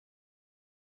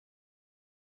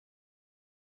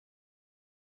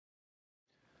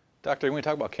Doctor, can we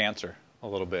talk about cancer a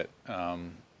little bit?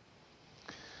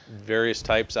 Various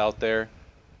types out there.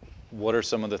 What are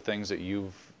some of the things that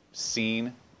you've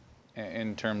seen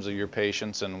in terms of your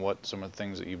patients, and what some of the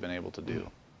things that you've been able to do?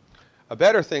 A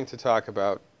better thing to talk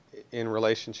about in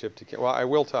relationship to, well, I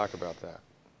will talk about that,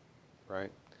 right?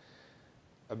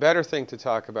 A better thing to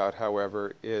talk about,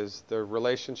 however, is the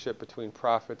relationship between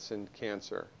profits and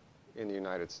cancer in the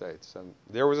United States.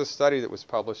 There was a study that was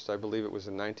published, I believe it was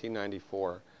in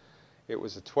 1994. It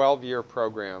was a 12-year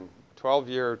program,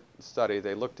 12-year study.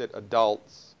 They looked at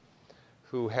adults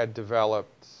who had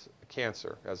developed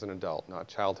cancer as an adult, not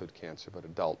childhood cancer, but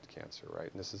adult cancer, right?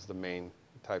 And this is the main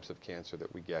types of cancer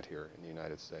that we get here in the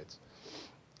United States.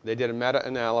 They did a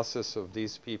meta-analysis of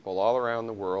these people all around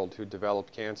the world who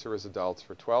developed cancer as adults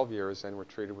for 12 years and were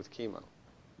treated with chemo.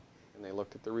 And they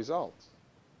looked at the results.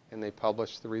 And they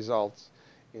published the results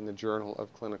in the Journal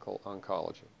of Clinical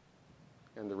Oncology.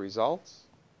 And the results?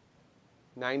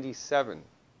 97%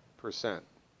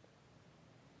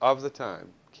 of the time,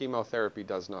 chemotherapy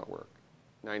does not work.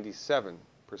 97%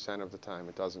 of the time,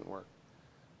 it doesn't work.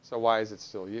 So why is it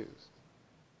still used?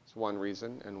 It's one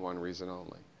reason, and one reason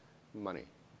only: money.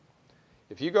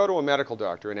 If you go to a medical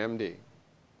doctor, an MD,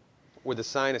 with a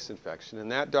sinus infection, and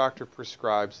that doctor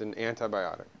prescribes an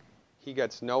antibiotic, he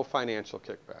gets no financial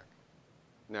kickback.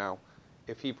 Now,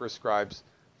 if he prescribes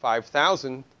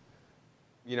 5,000,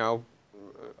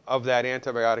 of that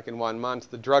antibiotic in 1 month,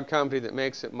 the drug company that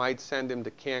makes it might send him to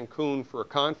Cancun for a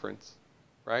conference,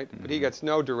 right? Mm-hmm. But he gets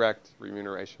no direct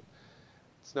remuneration.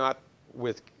 It's not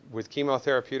with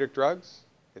chemotherapeutic drugs.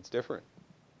 It's different.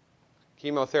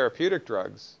 Chemotherapeutic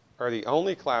drugs are the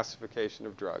only classification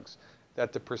of drugs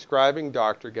that the prescribing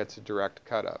doctor gets a direct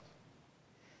cut of.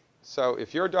 So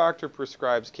if your doctor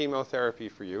prescribes chemotherapy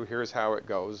for you, here's how it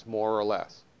goes, more or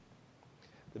less.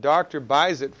 The doctor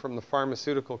buys it from the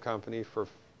pharmaceutical company for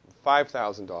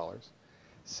 $5,000,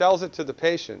 sells it to the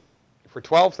patient for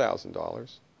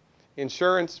 $12,000,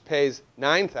 insurance pays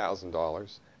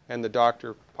 $9,000, and the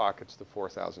doctor pockets the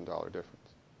 $4,000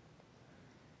 difference.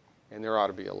 And there ought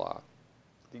to be a law.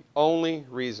 The only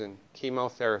reason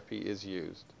chemotherapy is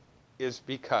used is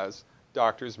because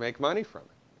doctors make money from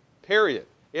it. Period.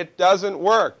 It doesn't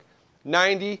work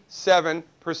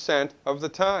 97% of the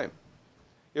time.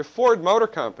 If Ford Motor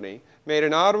Company made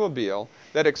an automobile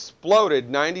that exploded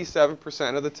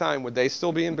 97% of the time, would they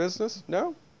still be in business?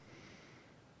 No.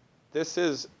 This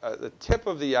is the tip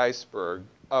of the iceberg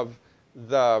of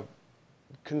the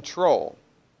control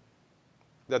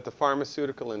that the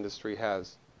pharmaceutical industry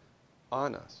has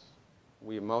on us.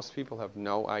 Most people have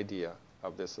no idea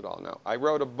of this at all. Now, I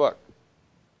wrote a book.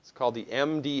 It's called The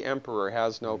MD Emperor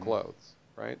Has No Clothes,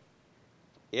 right?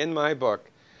 In my book,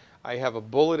 I have a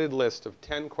bulleted list of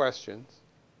 10 questions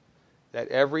that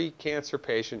every cancer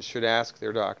patient should ask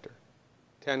their doctor.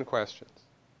 10 questions.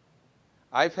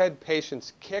 I've had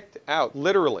patients kicked out,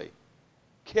 literally,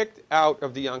 kicked out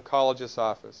of the oncologist's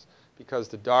office because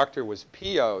the doctor was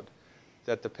PO'd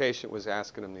that the patient was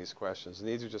asking him these questions. And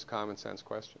these are just common sense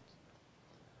questions.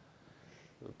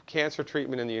 Cancer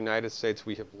treatment in the United States,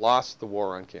 we have lost the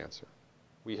war on cancer.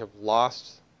 We have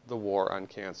lost the war on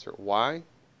cancer. Why?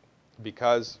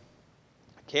 Because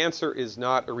cancer is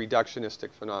not a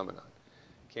reductionistic phenomenon.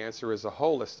 Cancer is a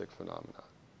holistic phenomenon.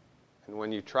 And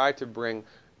when you try to bring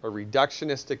a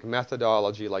reductionistic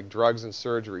methodology like drugs and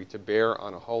surgery to bear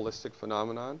on a holistic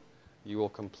phenomenon, you will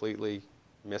completely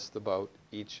miss the boat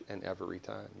each and every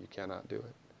time. You cannot do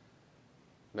it.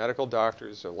 Medical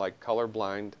doctors are like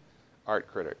colorblind art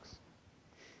critics.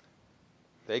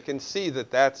 They can see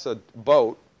that that's a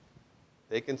boat.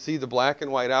 They can see the black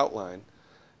and white outline,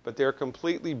 but they're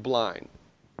completely blind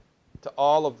to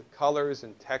all of the colors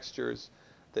and textures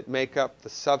that make up the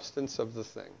substance of the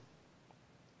thing.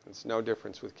 It's no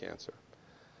difference with cancer.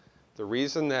 The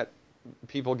reason that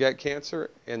people get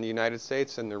cancer in the United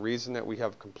States and the reason that we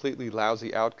have completely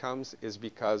lousy outcomes is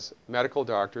because medical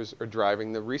doctors are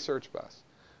driving the research bus.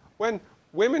 When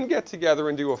women get together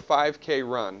and do a 5K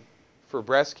run for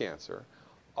breast cancer,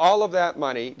 all of that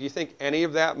money, do you think any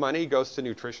of that money goes to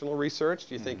nutritional research?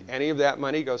 Do you think any of that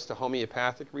money goes to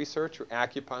homeopathic research or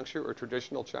acupuncture or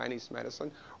traditional Chinese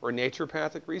medicine or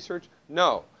naturopathic research?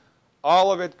 No.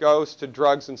 All of it goes to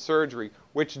drugs and surgery,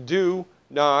 which do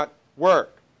not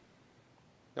work.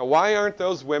 Now, why aren't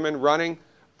those women running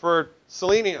for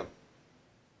selenium?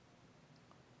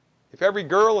 If every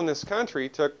girl in this country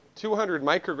took 200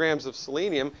 micrograms of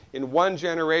selenium, in one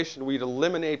generation we'd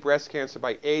eliminate breast cancer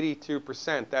by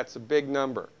 82%. That's a big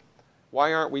number.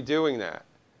 Why aren't we doing that?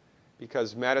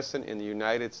 Because medicine in the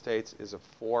United States is a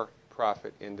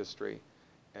for-profit industry,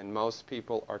 and most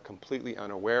people are completely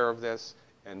unaware of this,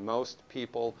 and most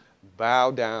people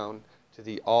bow down to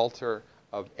the altar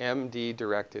of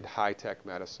MD-directed high-tech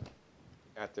medicine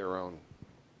at their own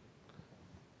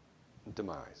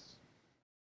demise.